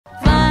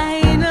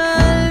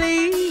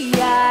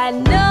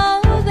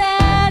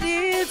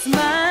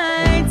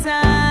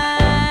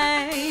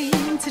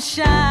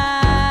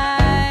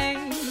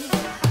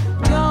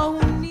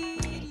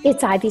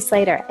It's Ivy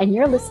Slater, and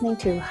you're listening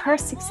to Her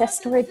Success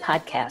Story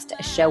podcast,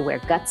 a show where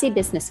gutsy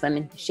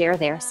businesswomen share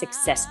their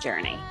success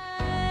journey.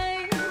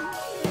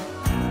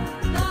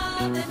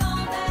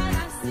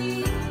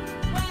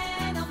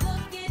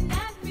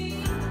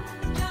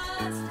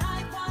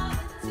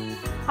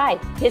 Hi,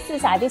 this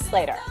is Ivy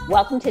Slater.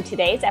 Welcome to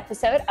today's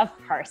episode of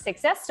Her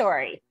Success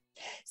Story.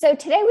 So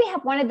today we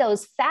have one of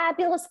those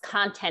fabulous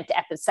content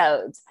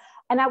episodes,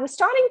 and I was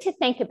starting to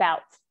think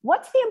about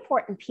what's the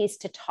important piece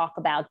to talk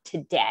about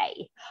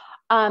today.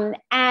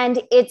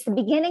 And it's the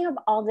beginning of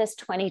August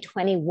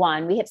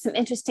 2021. We have some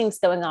interesting things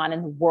going on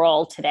in the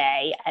world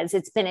today, as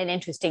it's been an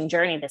interesting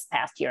journey this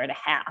past year and a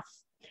half.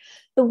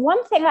 The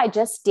one thing I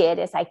just did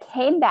is I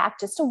came back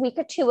just a week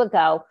or two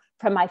ago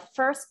from my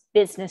first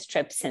business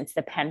trip since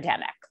the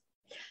pandemic.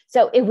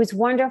 So it was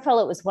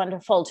wonderful. It was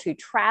wonderful to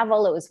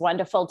travel. It was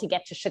wonderful to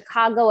get to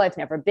Chicago. I've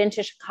never been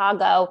to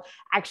Chicago.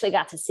 Actually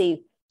got to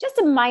see just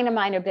a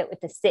minor bit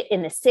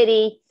in the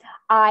city.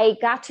 I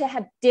got to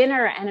have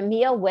dinner and a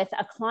meal with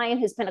a client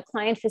who's been a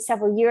client for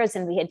several years,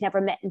 and we had never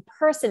met in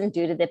person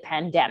due to the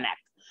pandemic.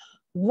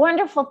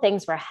 Wonderful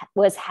things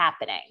was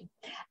happening.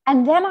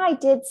 And then I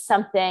did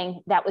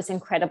something that was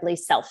incredibly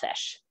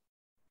selfish.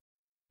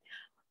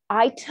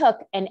 I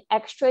took an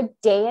extra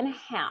day and a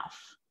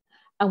half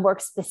and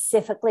worked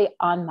specifically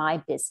on my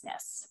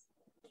business.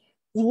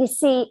 You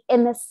see,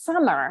 in the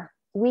summer,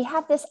 we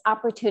have this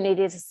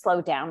opportunity to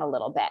slow down a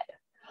little bit.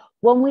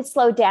 When we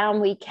slow down,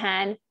 we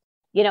can,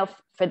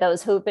 for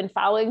those who've been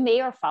following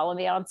me or follow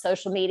me on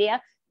social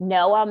media,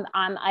 know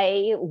I'm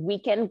a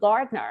weekend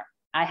gardener.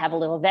 I have a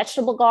little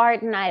vegetable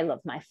garden. I love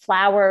my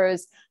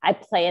flowers. I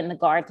play in the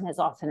garden as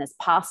often as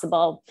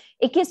possible.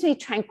 It gives me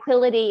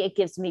tranquility. It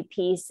gives me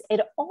peace.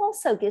 It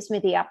also gives me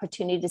the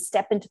opportunity to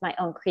step into my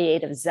own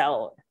creative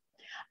zone,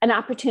 an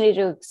opportunity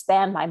to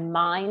expand my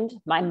mind,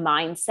 my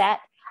mindset,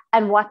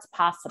 and what's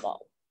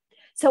possible.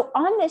 So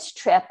on this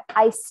trip,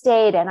 I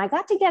stayed and I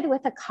got together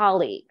with a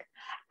colleague,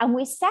 and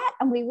we sat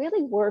and we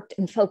really worked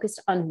and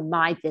focused on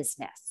my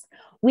business.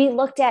 We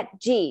looked at,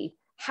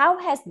 how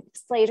has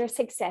Slater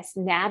Success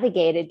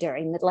navigated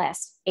during the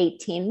last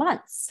 18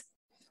 months?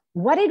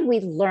 What did we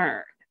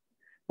learn?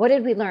 What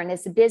did we learn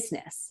as a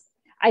business?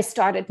 I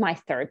started my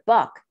third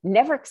book,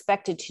 never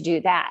expected to do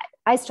that.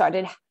 I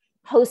started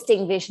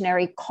hosting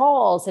visionary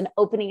calls and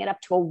opening it up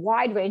to a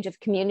wide range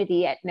of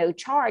community at no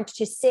charge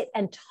to sit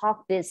and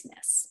talk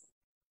business.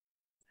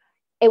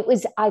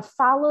 I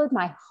followed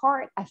my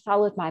heart, I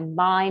followed my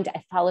mind,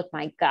 I followed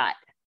my gut.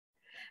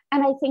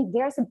 And I think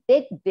there's a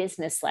big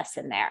business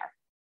lesson there.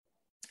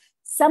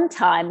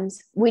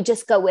 Sometimes we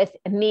just go with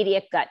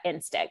immediate gut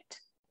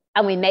instinct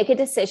and we make a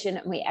decision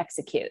and we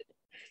execute.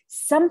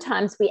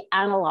 Sometimes we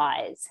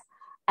analyze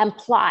and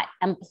plot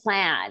and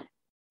plan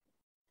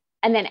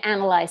and then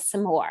analyze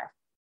some more.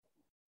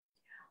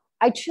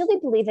 I truly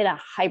believe in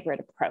a hybrid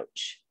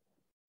approach.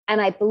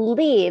 And I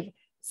believe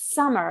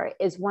summer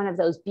is one of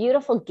those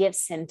beautiful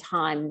gifts in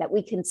time that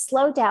we can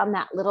slow down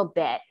that little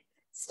bit,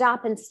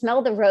 stop and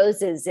smell the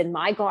roses in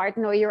my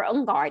garden or your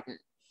own garden.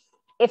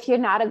 If you're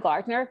not a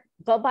gardener,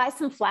 go buy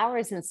some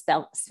flowers and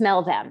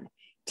smell them.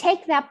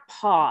 Take that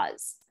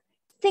pause.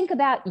 Think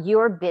about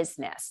your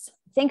business.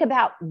 Think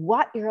about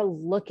what you're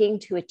looking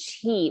to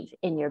achieve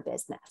in your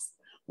business.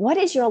 What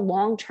is your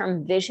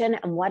long-term vision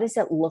and what does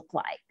it look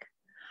like?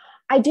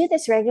 I do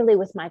this regularly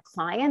with my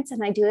clients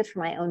and I do it for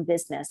my own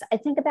business. I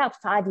think about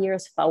 5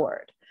 years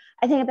forward.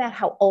 I think about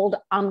how old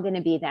I'm going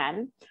to be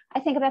then.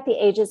 I think about the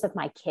ages of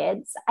my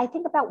kids. I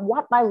think about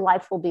what my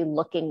life will be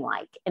looking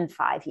like in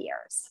 5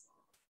 years.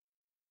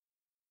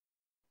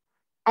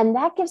 And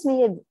that gives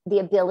me the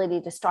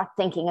ability to start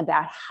thinking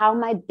about how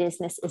my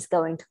business is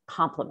going to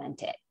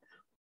complement it,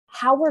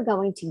 how we're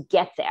going to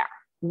get there.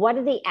 What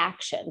are the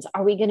actions?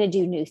 Are we going to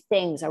do new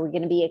things? Are we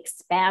going to be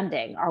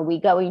expanding? Are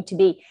we going to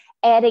be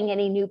adding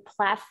any new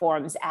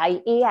platforms?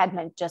 I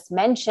just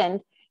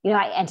mentioned,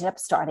 I ended up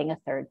starting a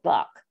third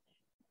book.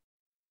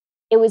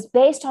 It was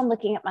based on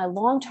looking at my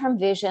long-term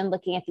vision,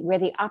 looking at where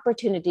the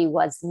opportunity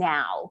was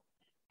now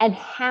and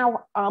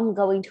how I'm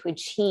going to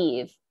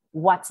achieve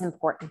what's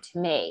important to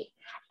me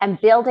and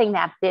building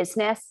that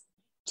business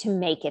to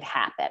make it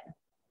happen.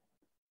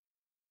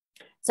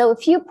 So a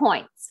few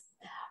points.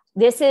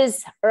 This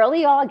is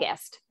early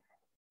August.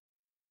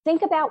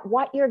 Think about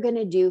what you're going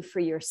to do for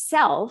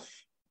yourself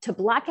to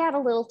block out a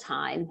little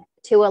time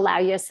to allow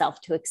yourself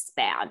to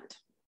expand.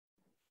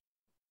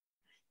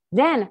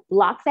 Then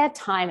block that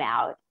time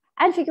out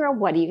and figure out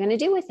what are you going to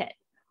do with it.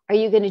 Are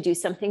you going to do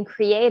something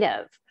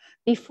creative?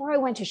 Before I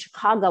went to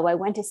Chicago, I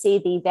went to see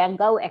the Van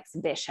Gogh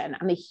exhibition.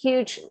 I'm a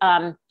huge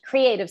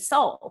creative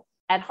soul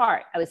at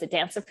heart. I was a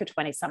dancer for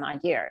 20 some odd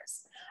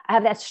years. I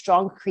have that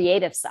strong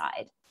creative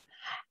side.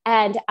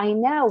 And I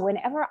know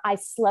whenever I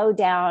slow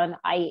down,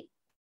 I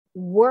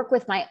work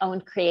with my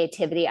own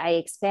creativity, I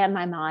expand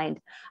my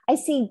mind, I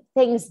see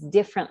things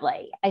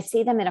differently. I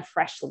see them in a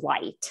fresh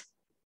light.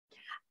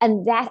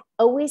 And that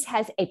always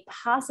has a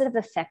positive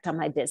effect on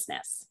my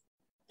business.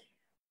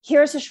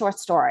 Here's a short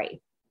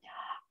story.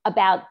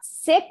 About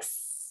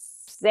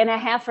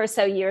 6.5 or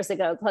so years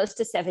ago, close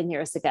to 7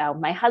 years ago,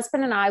 my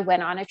husband and I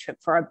went on a trip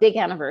for a big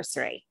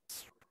anniversary.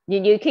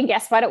 You can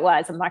guess what it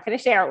was. I'm not going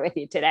to share it with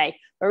you today,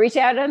 but reach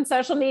out on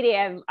social media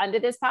and under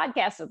this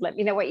podcast and let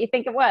me know what you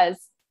think it was.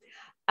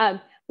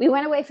 We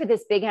went away for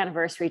this big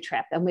anniversary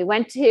trip, and we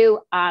went to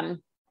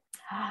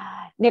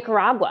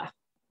Nicaragua,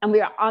 and we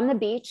were on the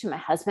beach, and my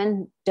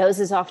husband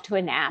dozes off to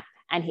a nap,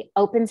 and he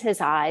opens his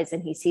eyes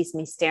and he sees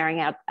me staring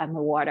out on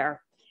the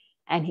water,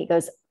 and he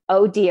goes,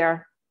 "Oh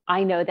dear,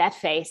 I know that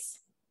face.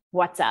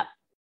 What's up?"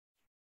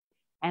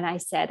 And I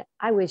said,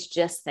 "I was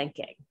just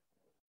thinking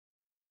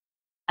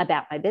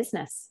about my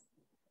business."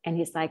 And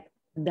he's like,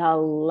 "The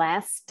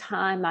last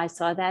time I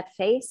saw that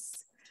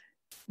face,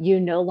 you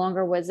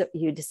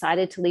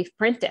decided to leave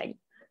printing.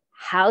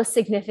 How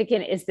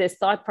significant is this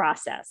thought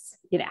process?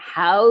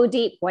 How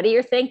deep, what are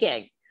you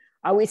thinking?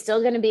 Are we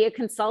still going to be a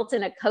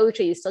consultant, a coach?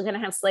 Are you still going to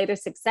have Slater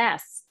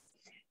Success?"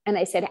 And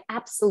I said,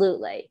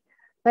 "Absolutely.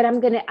 But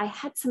I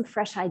had some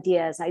fresh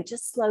ideas. I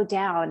just slowed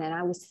down and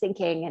I was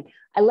thinking, and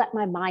I let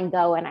my mind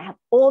go, and I have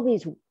all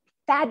these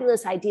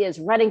fabulous ideas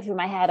running through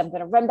my head. I'm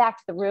going to run back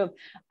to the room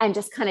and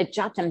just kind of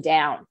jot them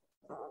down."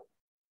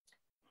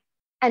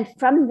 And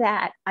from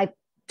that, I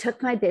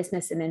took my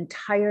business in an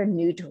entire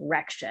new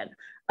direction,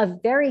 a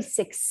very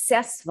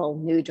successful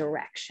new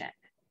direction.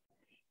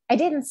 I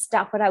didn't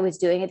stop what I was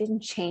doing. I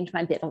didn't change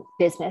my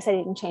business. I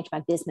didn't change my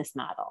business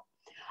model.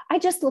 I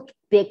just looked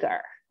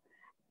bigger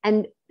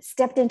and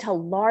stepped into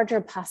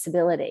larger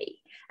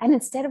possibility. And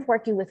instead of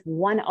working with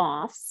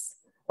one-offs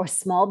or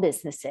small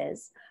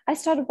businesses, I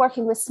started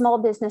working with small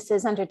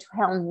businesses under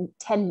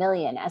 10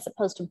 million, as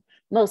opposed to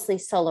mostly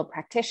solo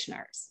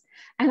practitioners.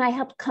 And I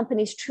helped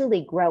companies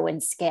truly grow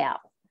and scale.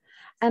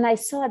 And I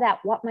saw that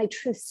what my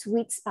true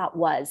sweet spot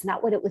was,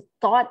 not what it was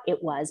thought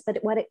it was,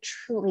 but what it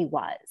truly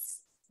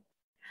was.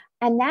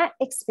 And that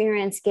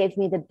experience gave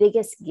me the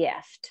biggest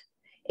gift.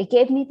 It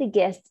gave me the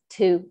gift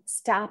to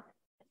stop,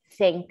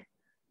 think,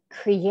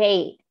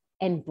 create,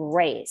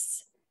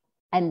 embrace,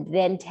 and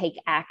then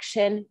take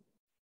action.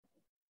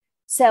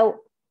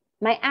 So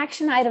my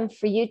action item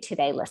for you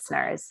today,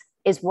 listeners,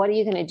 is what are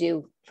you going to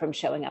do from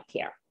showing up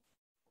here?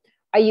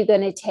 Are you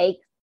going to take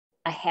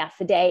a half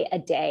a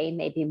day,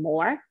 maybe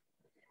more,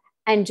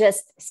 and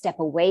just step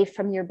away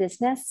from your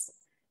business?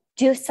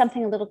 Do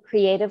something a little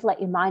creative,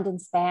 let your mind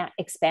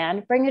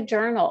expand, bring a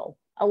journal,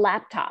 a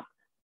laptop,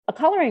 a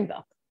coloring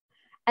book,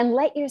 and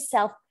let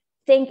yourself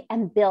think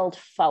and build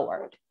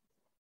forward.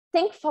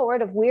 Think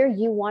forward of where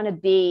you want to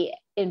be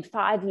in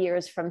 5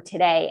 years from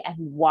today and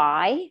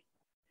why,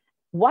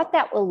 what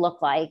that will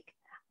look like,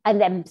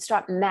 and then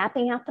start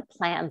mapping out the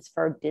plans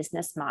for a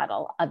business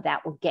model of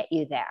that will get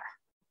you there.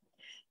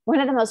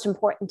 One of the most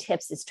important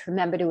tips is to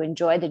remember to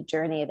enjoy the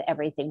journey of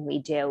everything we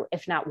do.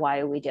 If not, why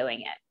are we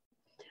doing it?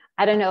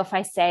 I don't know if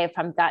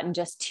I've gotten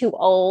just too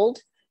old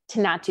to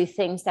not do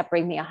things that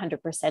bring me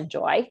 100%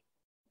 joy,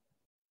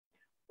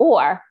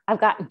 or I've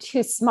gotten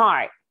too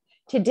smart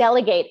to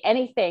delegate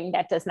anything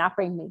that does not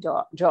bring me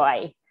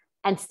joy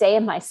and stay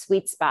in my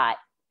sweet spot,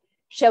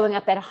 showing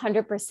up at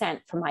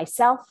 100% for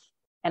myself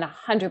and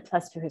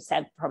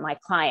 100+% for my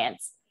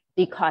clients,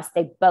 because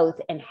they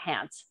both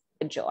enhance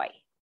the joy.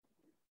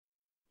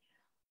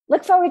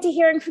 Look forward to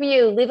hearing from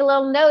you. Leave a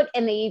little note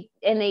in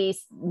the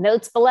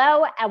notes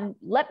below and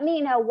let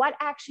me know what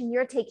action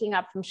you're taking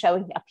up from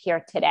showing up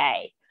here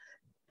today.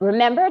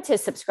 Remember to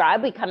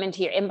subscribe. We come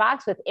into your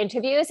inbox with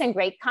interviews and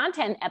great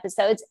content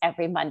episodes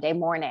every Monday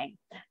morning.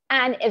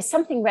 And if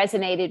something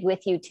resonated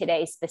with you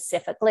today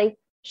specifically,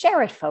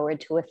 share it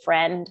forward to a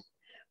friend.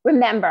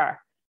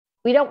 Remember,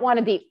 we don't want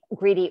to be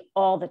greedy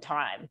all the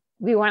time.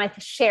 We want to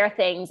share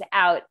things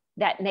out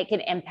that make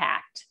an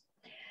impact.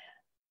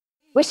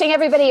 Wishing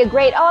everybody a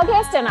great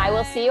August, and I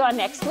will see you on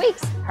next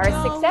week's Her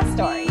Success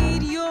Story.